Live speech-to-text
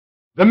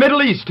The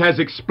Middle East has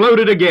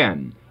exploded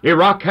again.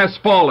 Iraq has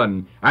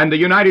fallen, and the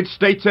United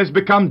States has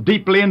become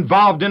deeply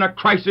involved in a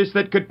crisis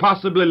that could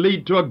possibly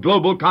lead to a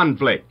global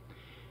conflict.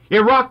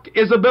 Iraq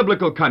is a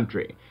biblical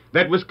country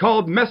that was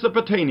called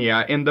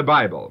Mesopotamia in the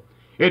Bible.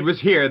 It was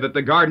here that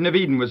the Garden of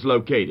Eden was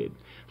located.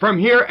 From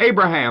here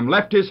Abraham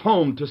left his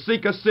home to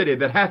seek a city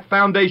that hath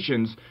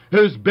foundations,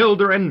 whose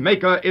builder and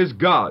maker is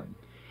God.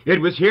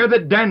 It was here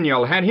that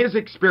Daniel had his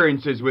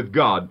experiences with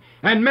God,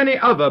 and many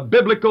other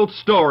biblical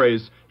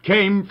stories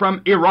came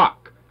from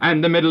Iraq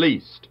and the Middle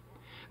East.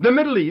 The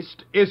Middle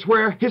East is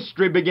where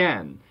history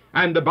began,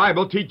 and the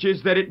Bible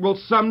teaches that it will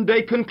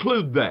someday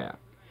conclude there.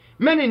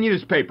 Many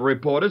newspaper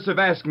reporters have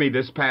asked me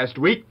this past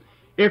week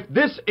if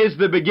this is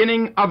the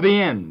beginning of the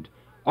end,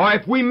 or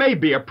if we may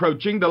be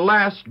approaching the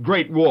last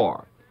great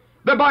war.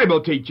 The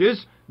Bible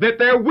teaches that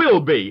there will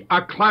be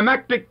a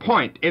climactic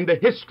point in the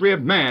history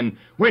of man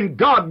when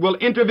God will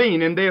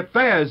intervene in the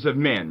affairs of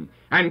men,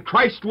 and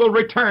Christ will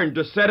return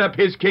to set up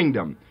his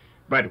kingdom.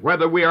 But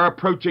whether we are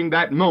approaching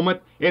that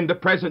moment in the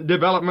present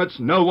developments,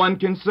 no one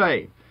can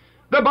say.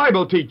 The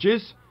Bible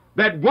teaches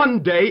that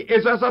one day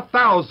is as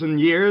 1,000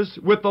 years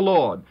with the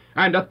Lord,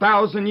 and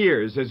 1,000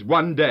 years is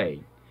one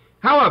day.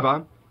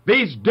 However,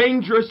 these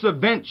dangerous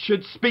events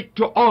should speak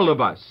to all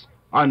of us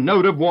a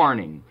note of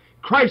warning.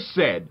 Christ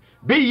said,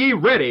 "Be ye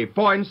ready,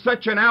 for in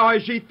such an hour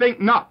as ye think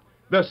not,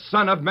 the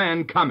Son of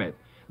Man cometh."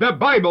 The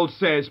Bible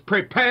says,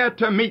 prepare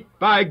to meet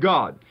thy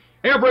God.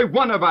 Every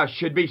one of us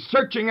should be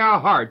searching our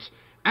hearts,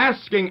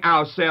 asking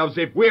ourselves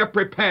if we are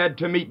prepared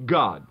to meet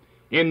God.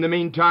 In the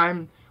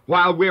meantime,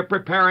 while we're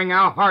preparing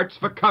our hearts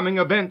for coming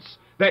events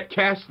that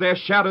cast their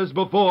shadows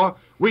before,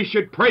 we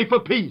should pray for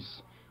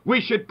peace. We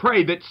should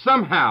pray that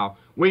somehow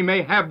we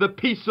may have the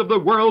peace of the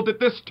world at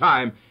this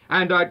time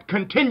and a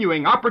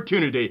continuing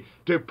opportunity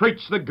to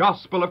preach the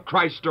gospel of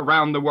Christ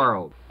around the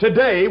world.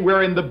 Today,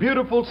 we're in the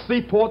beautiful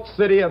seaport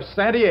city of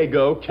San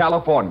Diego,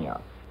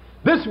 California.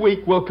 This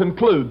week will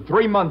conclude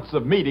 3 months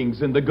of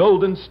meetings in the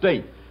Golden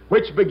State,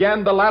 which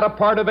began the latter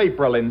part of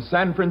April in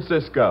San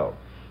Francisco.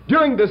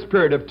 During this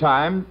period of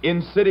time,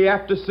 in city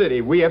after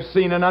city, we have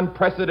seen an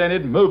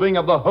unprecedented moving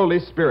of the Holy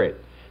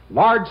Spirit.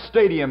 Large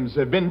stadiums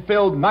have been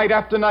filled night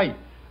after night,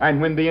 and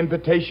when the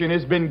invitation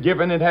has been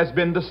given, it has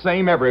been the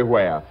same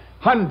everywhere.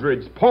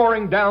 Hundreds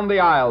pouring down the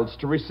aisles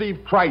to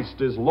receive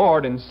Christ as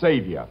Lord and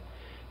Savior.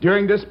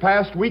 During this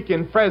past week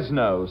in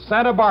Fresno,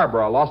 Santa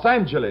Barbara, Los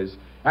Angeles,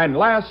 and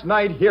last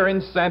night here in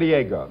San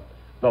Diego,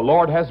 the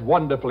Lord has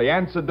wonderfully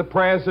answered the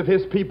prayers of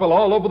his people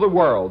all over the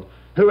world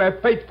who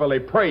have faithfully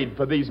prayed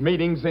for these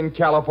meetings in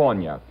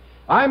California.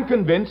 I'm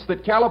convinced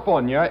that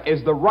California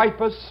is the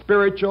ripest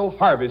spiritual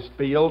harvest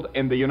field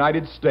in the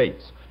United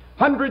States.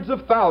 Hundreds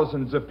of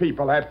thousands of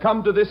people have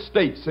come to this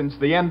state since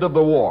the end of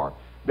the war.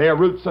 Their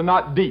roots are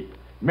not deep.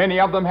 Many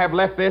of them have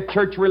left their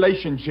church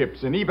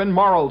relationships and even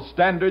moral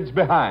standards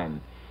behind.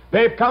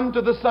 They've come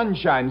to the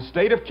Sunshine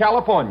State of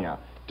California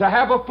to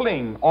have a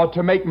fling or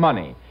to make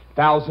money.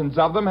 Thousands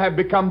of them have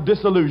become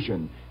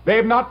disillusioned. They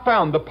have not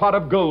found the pot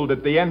of gold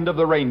at the end of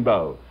the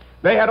rainbow.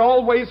 They had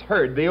always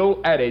heard the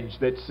old adage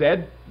that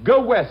said,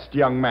 "Go west,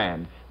 young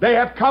man." They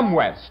have come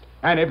west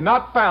and have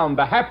not found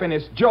the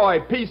happiness,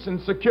 joy, peace,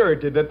 and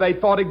security that they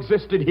thought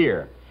existed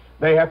here.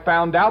 They have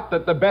found out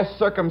that the best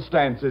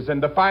circumstances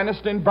and the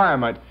finest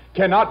environment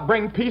cannot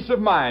bring peace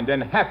of mind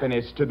and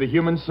happiness to the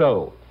human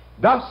soul.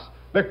 Thus,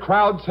 the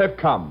crowds have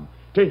come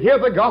to hear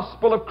the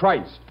gospel of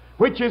Christ,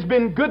 which has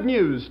been good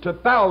news to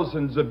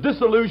thousands of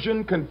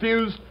disillusioned,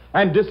 confused,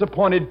 and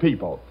disappointed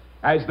people.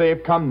 As they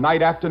have come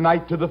night after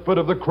night to the foot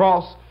of the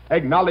cross,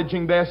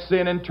 acknowledging their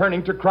sin and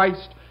turning to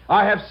Christ,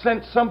 I have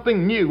sensed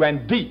something new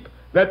and deep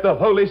that the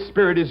Holy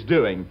Spirit is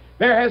doing.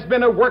 There has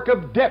been a work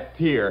of depth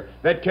here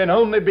that can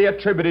only be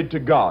attributed to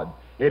God.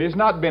 It has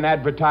not been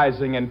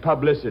advertising and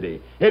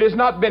publicity. It has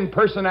not been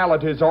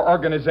personalities or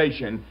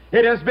organization.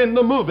 It has been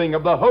the moving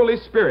of the Holy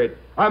Spirit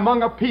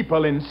among a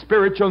people in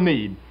spiritual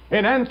need,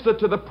 in answer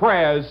to the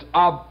prayers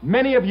of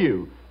many of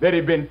you that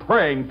have been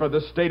praying for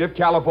the state of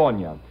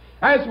California.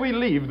 As we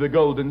leave the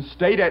Golden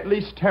State, at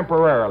least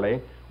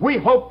temporarily, we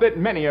hope that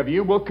many of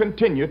you will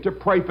continue to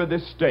pray for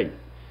this state.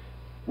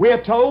 We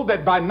are told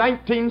that by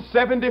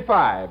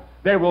 1975,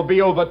 there will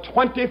be over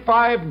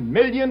 25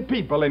 million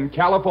people in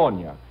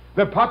California.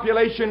 The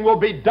population will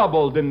be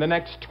doubled in the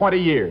next 20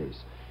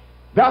 years.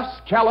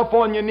 Thus,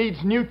 California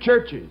needs new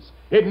churches.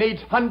 It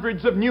needs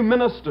hundreds of new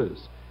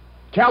ministers.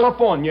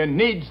 California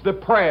needs the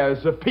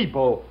prayers of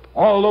people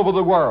all over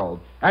the world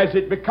as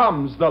it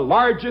becomes the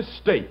largest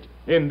state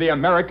in the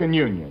American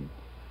Union.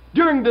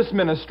 During this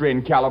ministry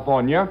in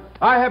California,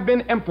 I have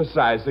been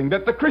emphasizing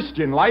that the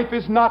Christian life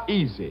is not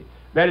easy,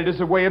 that it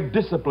is a way of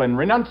discipline,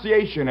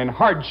 renunciation, and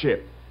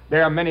hardship.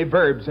 There are many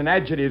verbs and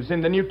adjectives in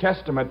the New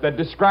Testament that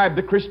describe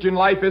the Christian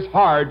life as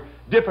hard,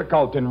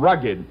 difficult, and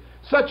rugged.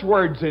 Such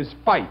words as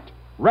fight,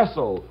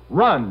 wrestle,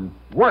 run,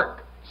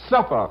 work,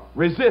 suffer,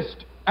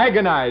 resist,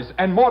 agonize,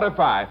 and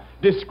mortify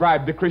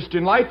describe the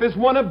Christian life as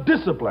one of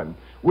discipline.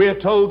 We are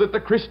told that the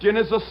Christian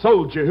is a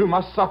soldier who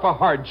must suffer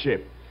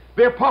hardship.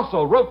 The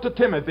apostle wrote to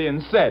Timothy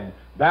and said,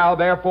 Thou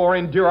therefore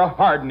endure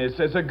hardness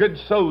as a good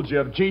soldier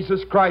of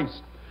Jesus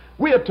Christ.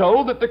 We are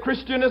told that the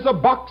Christian is a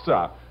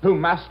boxer who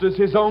masters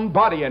his own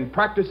body and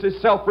practices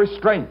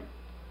self-restraint.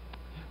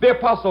 The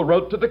apostle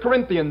wrote to the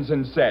Corinthians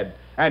and said,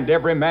 "And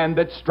every man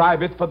that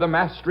striveth for the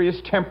mastery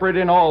is temperate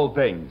in all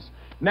things.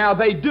 Now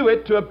they do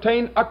it to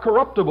obtain a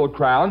corruptible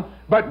crown,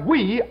 but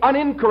we an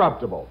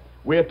incorruptible."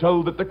 We are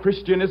told that the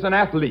Christian is an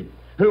athlete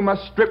who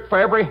must strip for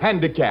every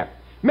handicap.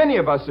 Many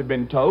of us have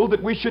been told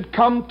that we should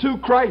come to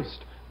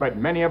Christ, but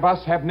many of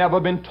us have never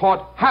been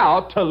taught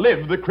how to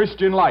live the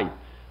Christian life.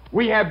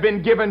 We have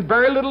been given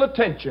very little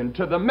attention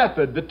to the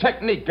method, the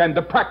technique, and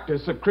the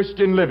practice of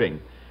Christian living.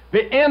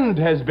 The end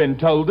has been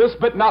told us,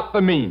 but not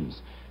the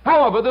means.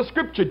 However, the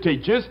Scripture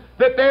teaches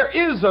that there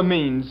is a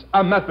means,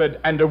 a method,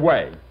 and a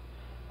way.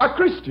 A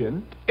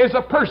Christian is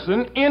a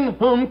person in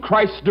whom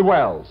Christ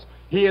dwells.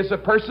 He is a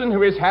person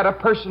who has had a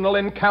personal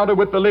encounter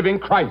with the living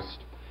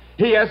Christ.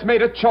 He has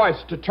made a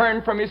choice to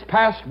turn from his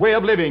past way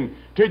of living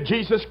to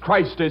Jesus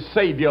Christ as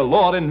Savior,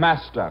 Lord, and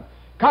Master.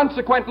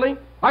 Consequently,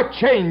 a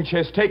change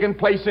has taken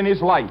place in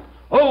his life.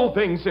 Old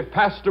things have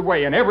passed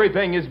away and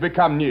everything has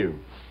become new.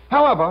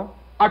 However,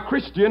 a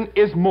Christian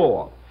is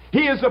more.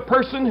 He is a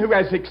person who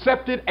has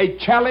accepted a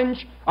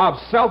challenge of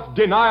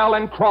self-denial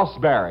and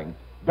cross-bearing.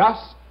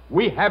 Thus,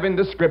 we have in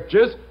the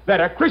Scriptures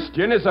that a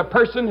Christian is a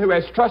person who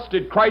has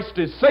trusted Christ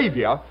as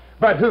Savior,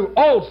 but who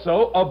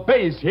also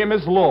obeys Him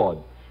as Lord.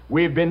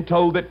 We've been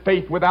told that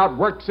faith without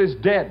works is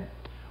dead.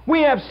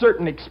 We have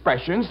certain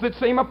expressions that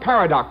seem a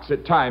paradox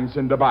at times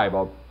in the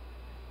Bible,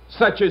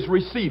 such as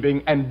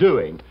receiving and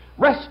doing,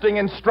 resting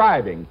and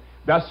striving.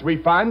 Thus we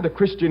find the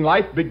Christian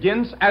life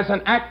begins as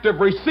an act of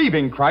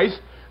receiving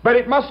Christ, but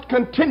it must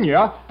continue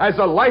as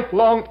a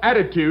lifelong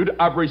attitude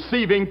of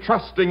receiving,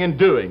 trusting, and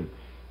doing.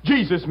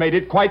 Jesus made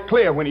it quite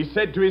clear when He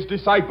said to His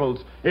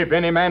disciples, "If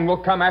any man will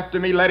come after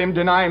me, let him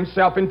deny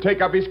himself and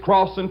take up his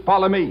cross and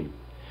follow me."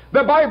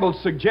 The Bible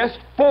suggests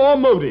 4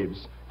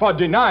 motives for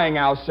denying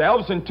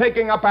ourselves and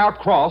taking up our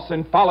cross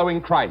and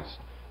following Christ.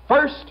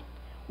 First,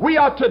 we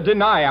are to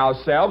deny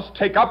ourselves,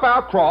 take up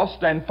our cross,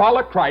 and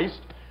follow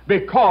Christ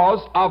because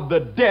of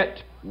the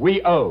debt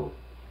we owe.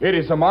 It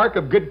is a mark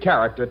of good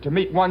character to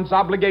meet one's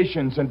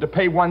obligations and to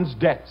pay one's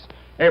debts.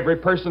 Every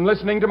person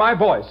listening to my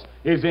voice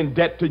is in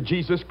debt to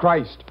Jesus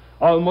Christ.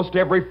 Almost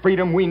every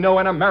freedom we know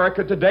in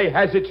America today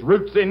has its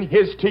roots in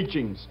His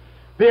teachings.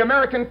 The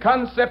American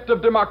concept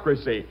of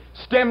democracy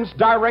stems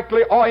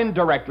directly or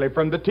indirectly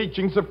from the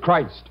teachings of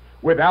Christ.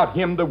 Without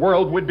Him, the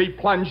world would be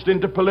plunged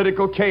into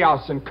political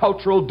chaos and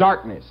cultural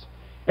darkness.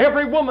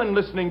 Every woman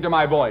listening to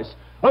my voice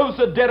owes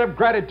a debt of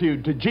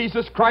gratitude to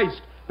Jesus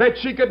Christ that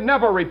she could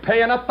never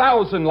repay in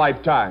 1,000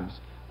 lifetimes.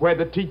 Where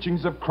the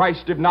teachings of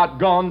Christ have not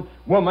gone,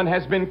 woman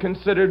has been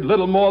considered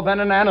little more than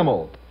an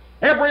animal.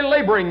 Every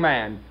laboring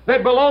man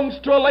that belongs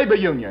to a labor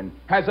union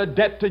has a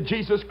debt to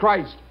Jesus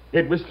Christ.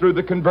 It was through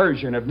the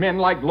conversion of men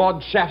like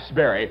Lord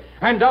Shaftesbury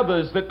and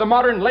others that the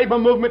modern labor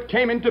movement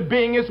came into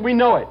being as we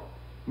know it.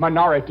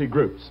 Minority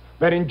groups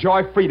that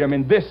enjoy freedom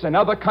in this and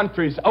other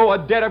countries owe a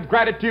debt of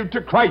gratitude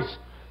to Christ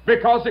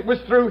because it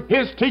was through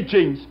His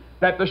teachings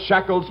that the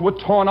shackles were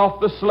torn off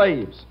the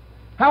slaves.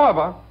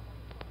 However,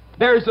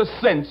 there is a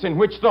sense in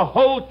which the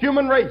whole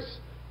human race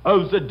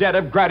owes a debt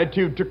of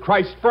gratitude to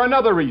Christ for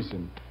another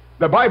reason.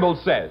 The Bible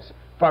says,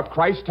 "For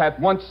Christ hath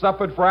once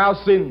suffered for our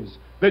sins,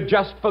 the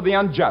just for the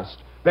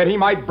unjust, that He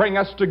might bring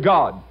us to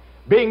God,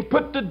 being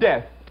put to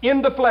death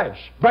in the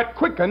flesh, but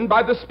quickened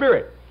by the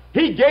Spirit.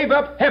 He gave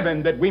up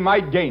heaven that we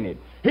might gain it.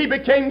 He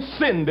became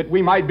sin that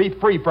we might be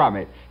free from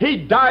it. He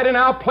died in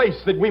our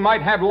place that we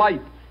might have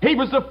life. He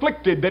was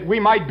afflicted that we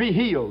might be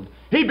healed.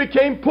 He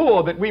became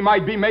poor that we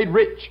might be made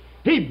rich.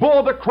 He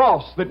bore the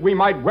cross that we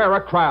might wear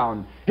a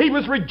crown. He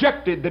was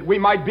rejected that we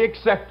might be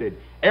accepted."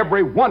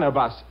 Every one of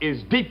us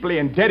is deeply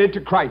indebted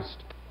to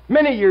Christ.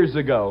 Many years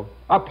ago,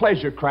 a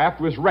pleasure craft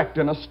was wrecked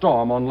in a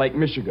storm on Lake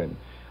Michigan.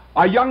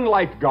 A young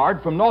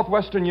lifeguard from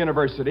Northwestern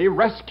University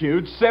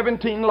rescued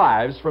 17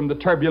 lives from the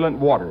turbulent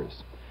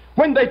waters.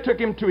 When they took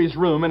him to his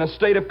room in a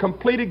state of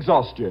complete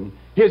exhaustion,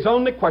 his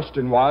only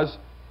question was,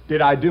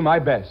 "Did I do my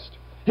best?"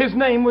 His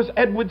name was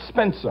Edward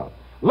Spencer.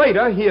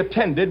 Later, he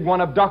attended one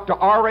of Dr.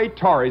 R.A.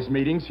 Torrey's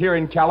meetings here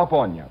in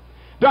California.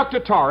 Dr.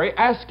 Torrey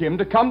asked him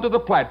to come to the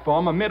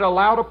platform amid a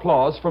loud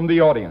applause from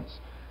the audience.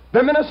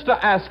 The minister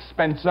asked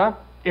Spencer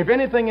if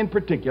anything in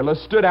particular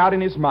stood out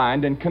in his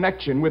mind in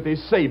connection with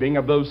his saving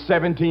of those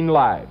 17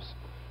 lives.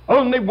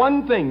 "Only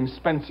one thing,"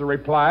 Spencer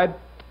replied.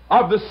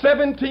 "Of the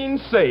 17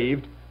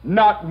 saved,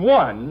 not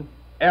one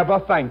ever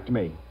thanked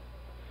me."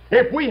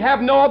 If we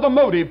have no other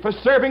motive for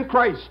serving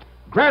Christ,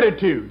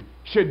 gratitude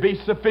should be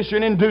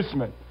sufficient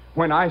inducement.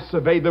 When I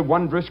survey the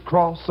wondrous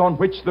cross on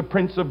which the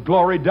Prince of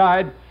Glory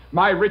died,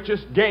 my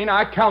richest gain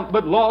I count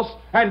but loss,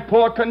 and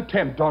pour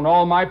contempt on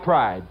all my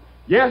pride.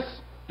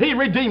 Yes, He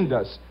redeemed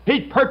us.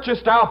 He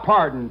purchased our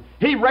pardon.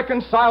 He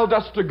reconciled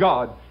us to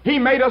God. He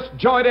made us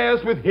joint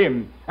heirs with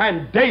Him,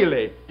 and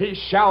daily He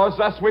showers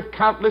us with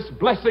countless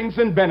blessings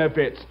and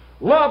benefits.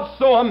 Love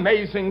so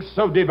amazing,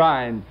 so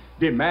divine,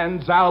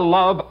 demands our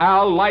love,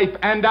 our life,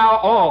 and our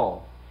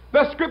all.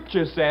 The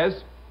Scripture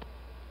says,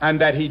 and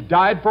that he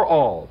died for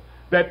all,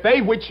 that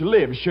they which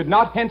live should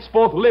not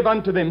henceforth live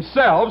unto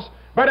themselves,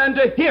 but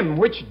unto him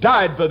which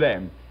died for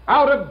them.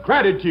 Out of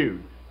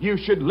gratitude, you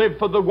should live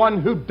for the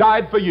one who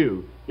died for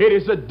you. It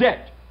is a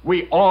debt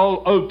we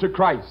all owe to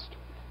Christ.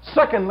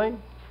 Secondly,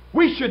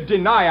 we should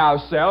deny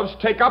ourselves,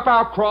 take up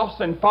our cross,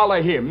 and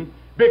follow him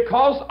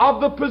because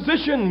of the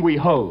position we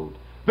hold.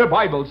 The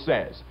Bible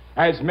says,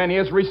 as many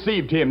as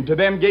received him, to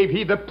them gave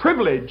he the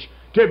privilege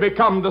to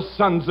become the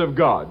sons of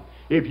God.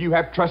 If you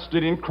have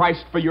trusted in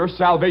Christ for your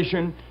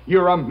salvation,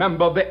 you're a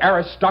member of the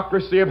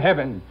aristocracy of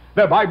heaven.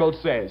 The Bible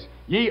says,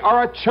 ye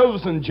are a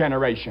chosen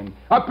generation,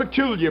 a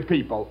peculiar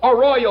people, a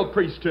royal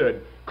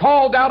priesthood,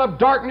 called out of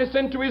darkness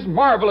into his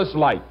marvelous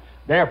light.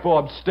 Therefore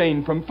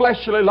abstain from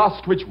fleshly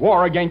lust which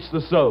war against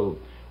the soul.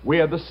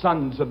 We are the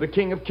sons of the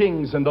King of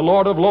Kings and the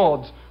Lord of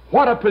Lords.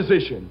 What a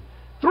position!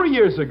 3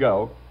 years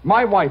ago,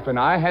 my wife and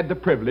I had the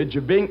privilege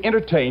of being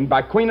entertained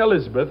by Queen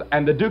Elizabeth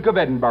and the Duke of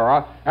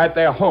Edinburgh at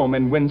their home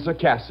in Windsor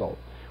Castle.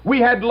 We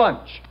had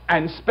lunch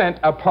and spent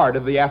a part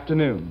of the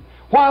afternoon.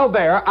 While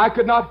there, I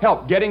could not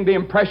help getting the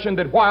impression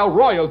that while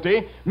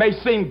royalty may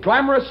seem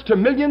glamorous to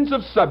millions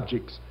of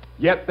subjects,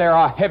 yet there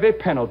are heavy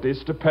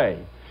penalties to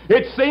pay.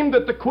 It seemed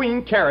that the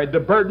Queen carried the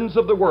burdens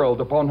of the world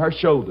upon her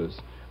shoulders.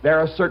 There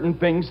are certain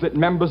things that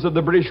members of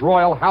the British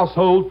royal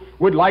household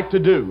would like to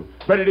do,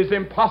 but it is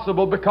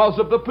impossible because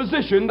of the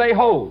position they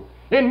hold.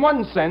 In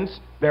one sense,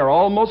 they're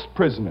almost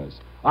prisoners.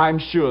 I'm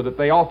sure that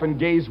they often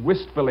gaze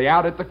wistfully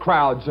out at the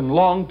crowds and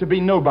long to be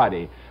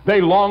nobody.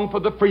 They long for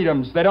the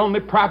freedoms that only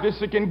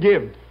privacy can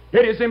give.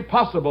 It is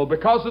impossible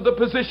because of the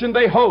position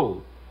they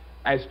hold.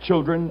 As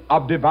children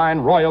of divine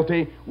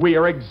royalty, we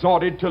are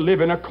exhorted to live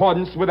in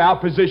accordance with our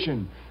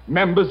position.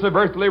 Members of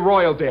earthly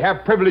royalty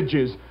have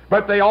privileges,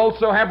 but they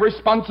also have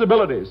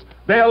responsibilities.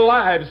 Their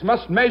lives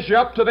must measure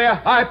up to their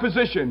high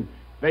position.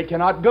 They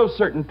cannot go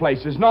certain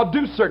places, nor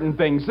do certain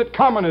things that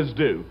commoners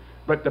do,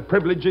 but the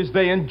privileges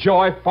they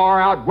enjoy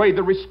far outweigh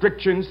the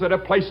restrictions that are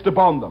placed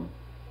upon them.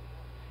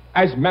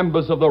 As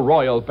members of the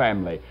royal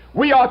family,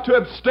 we are to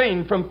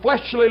abstain from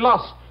fleshly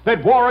lusts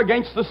that war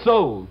against the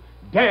soul.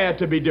 Dare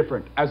to be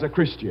different as a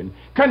Christian.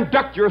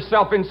 Conduct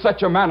yourself in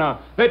such a manner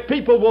that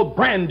people will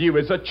brand you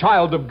as a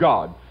child of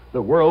God.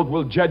 The world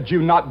will judge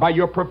you not by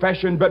your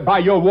profession, but by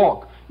your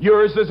walk.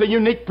 Yours is a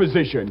unique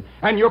position,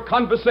 and your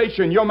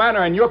conversation, your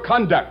manner, and your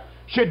conduct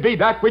should be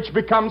that which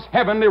becomes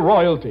heavenly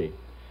royalty.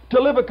 To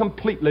live a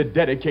completely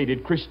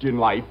dedicated Christian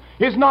life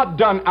is not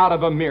done out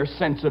of a mere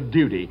sense of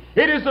duty.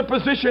 It is a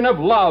position of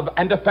love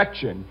and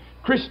affection.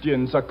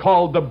 Christians are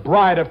called the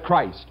bride of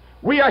Christ.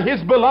 We are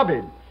his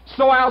beloved.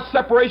 So our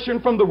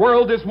separation from the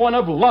world is one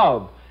of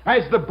love,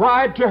 as the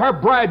bride to her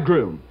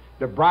bridegroom.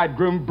 The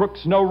bridegroom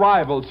brooks no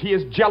rivals. He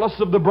is jealous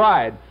of the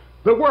bride.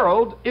 The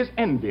world is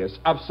envious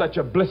of such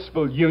a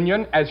blissful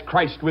union as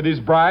Christ with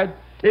his bride.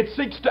 It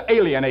seeks to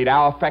alienate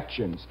our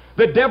affections.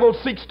 The devil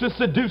seeks to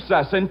seduce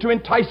us and to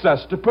entice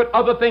us to put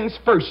other things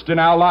first in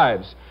our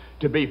lives.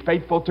 To be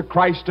faithful to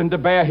Christ and to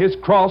bear his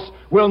cross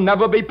will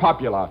never be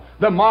popular.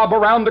 The mob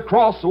around the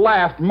cross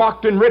laughed,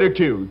 mocked, and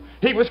ridiculed.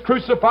 He was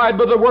crucified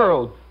by the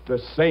world. The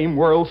same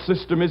world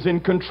system is in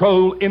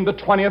control in the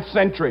 20th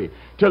century.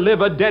 To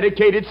live a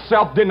dedicated,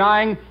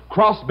 self-denying,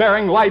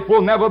 cross-bearing life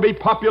will never be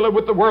popular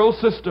with the world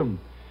system.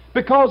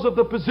 Because of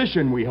the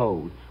position we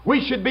hold,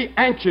 we should be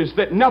anxious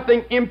that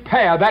nothing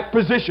impair that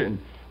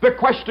position. The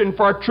question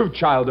for a true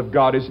child of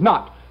God is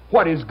not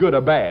what is good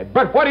or bad,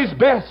 but what is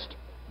best.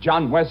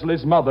 John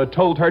Wesley's mother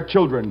told her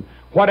children,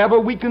 whatever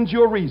weakens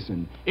your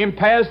reason,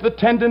 impairs the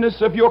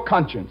tenderness of your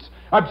conscience,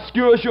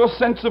 obscures your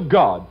sense of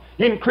God,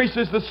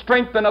 increases the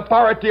strength and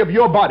authority of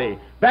your body,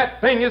 that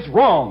thing is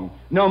wrong,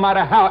 no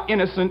matter how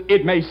innocent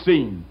it may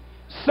seem.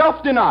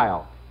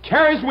 Self-denial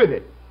carries with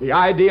it the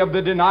idea of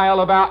the denial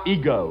of our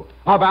ego,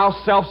 of our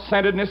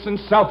self-centeredness and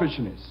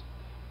selfishness.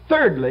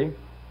 Thirdly,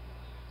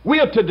 we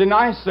are to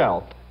deny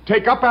self,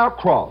 take up our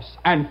cross,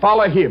 and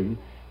follow him.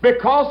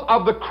 Because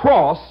of the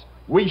cross,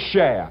 we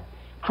share.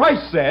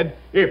 Christ said,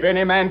 if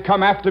any man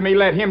come after me,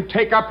 let him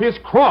take up his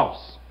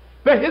cross.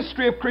 The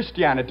history of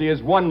Christianity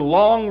is one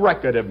long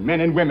record of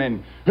men and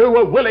women who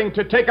were willing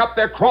to take up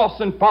their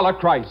cross and follow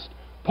Christ.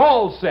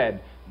 Paul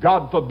said,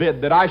 God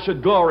forbid that I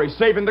should glory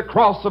save in the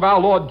cross of our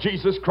Lord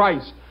Jesus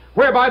Christ,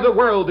 whereby the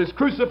world is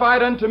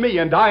crucified unto me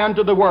and I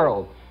unto the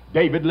world.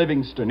 David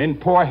Livingstone, in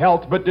poor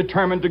health but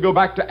determined to go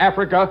back to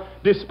Africa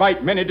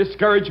despite many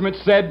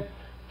discouragements, said,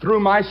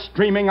 through my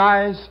streaming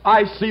eyes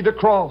I see the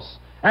cross,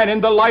 and in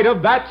the light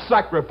of that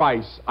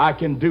sacrifice I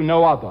can do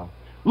no other.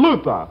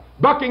 Luther,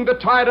 bucking the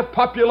tide of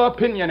popular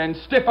opinion and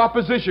stiff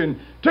opposition,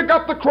 took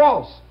up the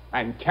cross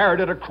and carried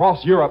it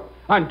across Europe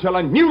until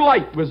a new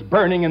light was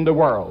burning in the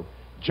world.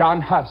 John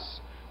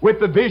Huss, with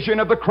the vision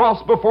of the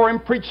cross before him,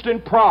 preached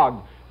in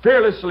Prague,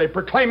 fearlessly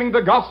proclaiming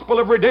the gospel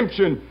of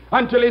redemption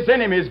until his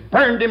enemies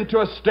burned him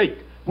to a stake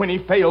when he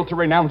failed to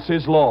renounce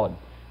his Lord.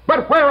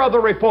 But where are the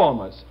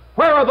reformers?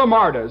 Where are the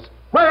martyrs?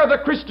 Where are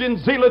the Christian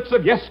zealots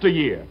of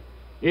yesteryear?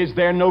 Is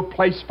there no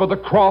place for the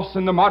cross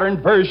in the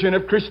modern version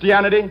of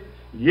Christianity?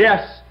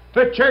 Yes,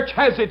 The church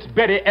has its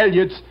Betty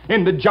Elliots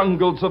in the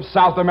jungles of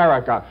South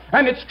America,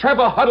 and its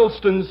Trevor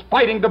Huddlestons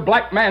fighting the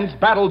black man's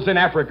battles in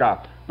Africa.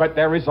 But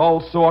there is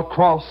also a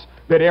cross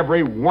that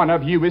every one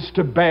of you is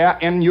to bear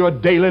in your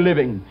daily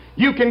living.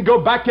 You can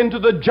go back into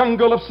the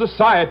jungle of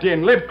society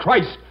and live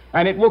Christ,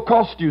 and it will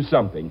cost you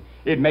something.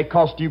 It may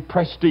cost you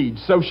prestige,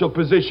 social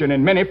position,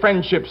 and many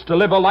friendships to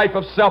live a life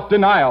of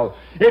self-denial.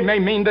 It may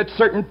mean that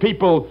certain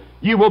people,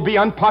 you will be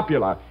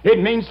unpopular.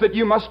 It means that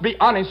you must be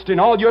honest in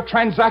all your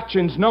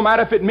transactions, no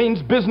matter if it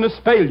means business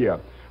failure.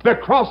 The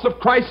cross of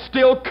Christ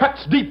still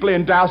cuts deeply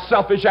into our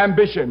selfish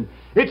ambition.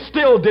 It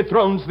still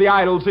dethrones the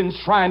idols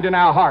enshrined in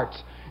our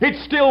hearts. It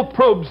still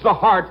probes the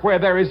heart where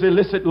there is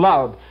illicit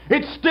love.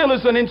 It still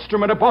is an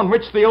instrument upon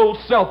which the old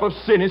self of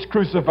sin is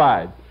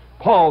crucified.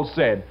 Paul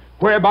said,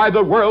 "Whereby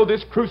the world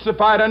is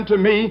crucified unto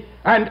me,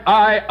 and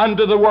I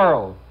unto the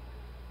world."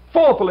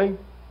 Fourthly,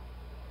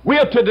 we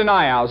are to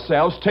deny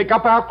ourselves, take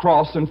up our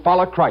cross, and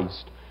follow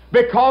Christ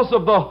because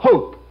of the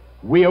hope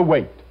we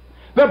await.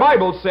 The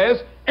Bible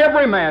says,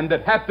 "Every man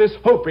that hath this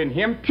hope in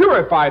him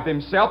purifieth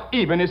himself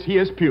even as he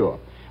is pure."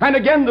 And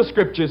again the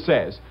Scripture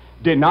says,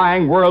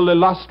 "Denying worldly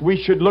lust, we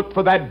should look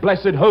for that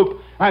blessed hope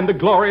and the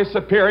glorious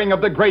appearing of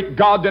the great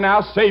God and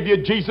our Savior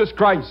Jesus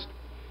Christ."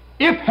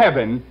 If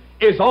heaven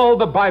is all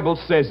the Bible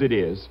says it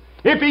is,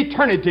 if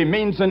eternity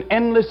means an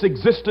endless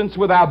existence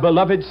with our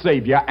beloved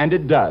Savior, and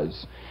it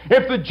does,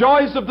 if the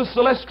joys of the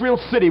celestial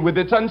city with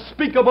its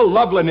unspeakable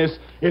loveliness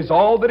is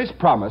all that is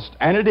promised,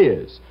 and it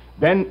is,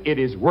 then it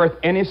is worth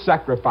any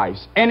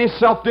sacrifice, any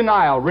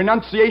self-denial,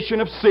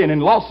 renunciation of sin,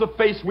 and loss of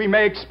face we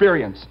may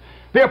experience.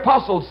 The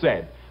apostle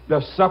said,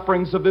 "The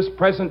sufferings of this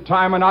present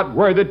time are not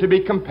worthy to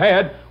be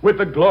compared with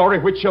the glory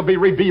which shall be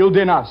revealed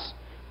in us."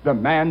 The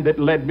man that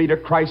led me to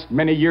Christ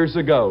many years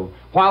ago,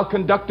 while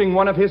conducting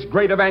one of his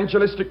great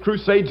evangelistic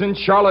crusades in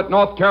Charlotte,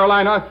 North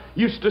Carolina,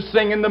 used to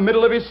sing in the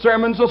middle of his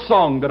sermons a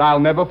song that I'll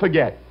never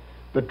forget.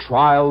 "The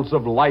trials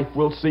of life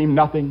will seem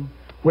nothing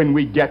when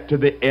we get to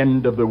the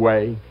end of the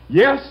way."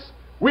 Yes,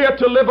 we are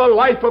to live a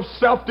life of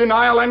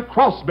self-denial and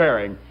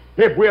cross-bearing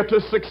if we are to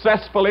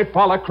successfully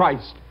follow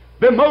Christ.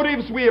 The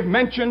motives we have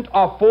mentioned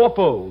are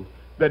fourfold: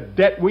 the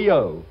debt we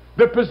owe,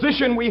 the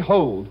position we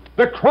hold,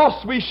 the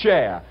cross we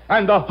share,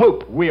 and the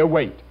hope we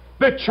await.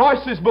 The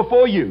choice is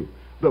before you.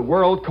 The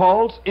world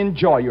calls,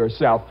 enjoy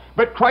yourself,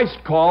 but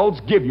Christ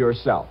calls, give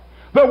yourself.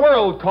 The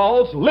world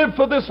calls, live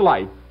for this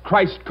life.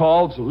 Christ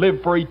calls,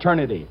 live for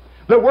eternity.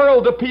 The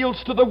world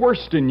appeals to the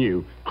worst in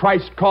you.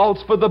 Christ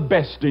calls for the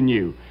best in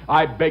you.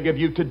 I beg of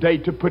you today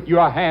to put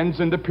your hands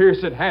in the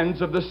pierced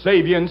hands of the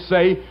Savior and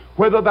say,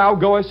 "Whither thou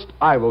goest,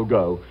 I will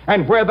go,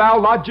 and where thou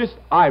lodgest,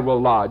 I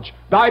will lodge.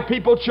 Thy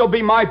people shall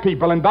be my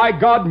people, and thy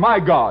God my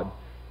God."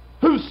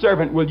 Whose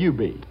servant will you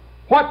be?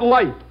 What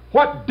life,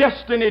 what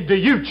destiny do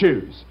you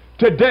choose?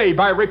 Today,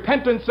 by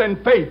repentance and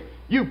faith,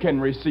 you can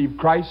receive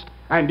Christ,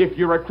 and if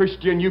you're a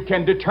Christian, you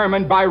can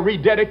determine by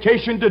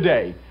rededication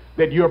today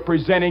that you're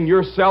presenting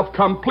yourself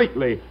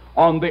completely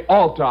on the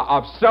altar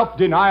of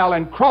self-denial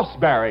and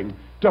cross-bearing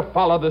to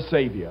follow the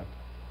Savior.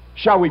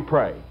 Shall we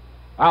pray?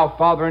 Our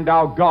Father and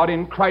our God,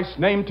 in Christ's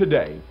name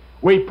today,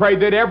 we pray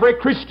that every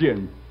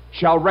Christian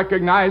shall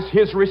recognize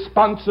his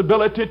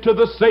responsibility to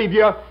the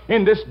Savior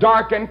in this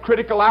dark and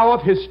critical hour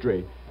of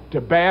history,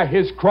 to bear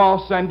his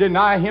cross and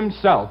deny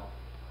himself,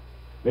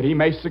 that he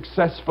may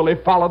successfully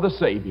follow the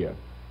Savior.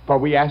 For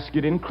we ask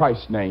it in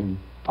Christ's name.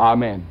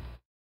 Amen.